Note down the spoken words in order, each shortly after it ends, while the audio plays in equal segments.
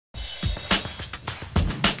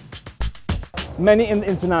Many in the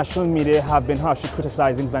international media have been harshly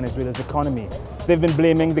criticizing Venezuela's economy. They've been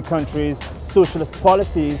blaming the country's socialist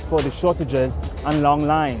policies for the shortages and long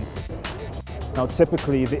lines. Now,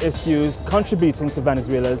 typically, the issues contributing to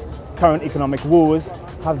Venezuela's current economic woes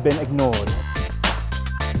have been ignored.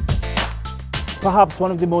 Perhaps one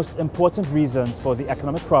of the most important reasons for the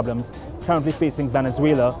economic problems currently facing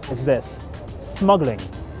Venezuela is this: smuggling,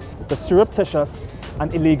 the surreptitious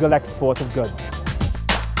and illegal export of goods.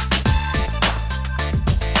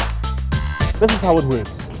 This is how it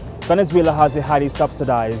works. Venezuela has a highly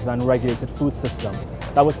subsidized and regulated food system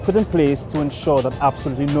that was put in place to ensure that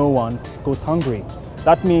absolutely no one goes hungry.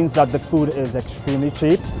 That means that the food is extremely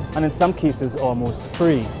cheap and in some cases almost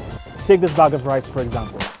free. Take this bag of rice, for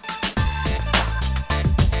example.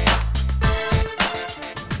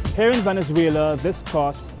 Here in Venezuela, this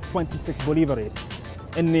costs 26 bolívares.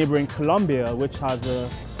 In neighboring Colombia, which has a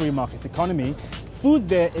free market economy, food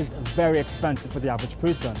there is very expensive for the average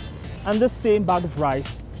person. And this same bag of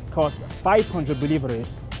rice costs 500 bolívares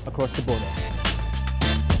across the border.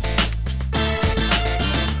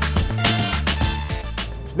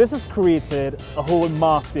 This has created a whole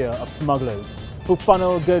mafia of smugglers who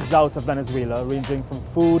funnel goods out of Venezuela, ranging from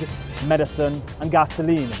food, medicine and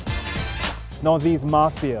gasoline. Now, these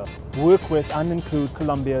mafia work with and include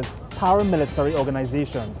Colombia's paramilitary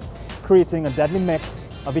organizations, creating a deadly mix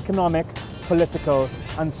of economic, political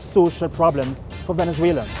and social problems for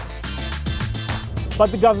Venezuelans. But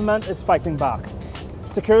the government is fighting back.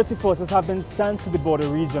 Security forces have been sent to the border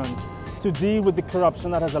regions to deal with the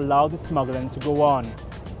corruption that has allowed the smuggling to go on.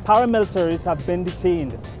 Paramilitaries have been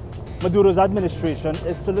detained. Maduro's administration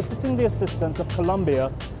is soliciting the assistance of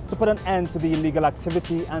Colombia to put an end to the illegal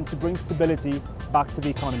activity and to bring stability back to the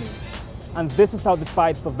economy. And this is how the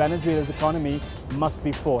fight for Venezuela's economy must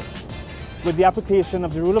be fought: with the application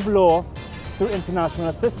of the rule of law, through international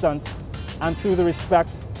assistance, and through the respect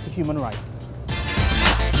to human rights.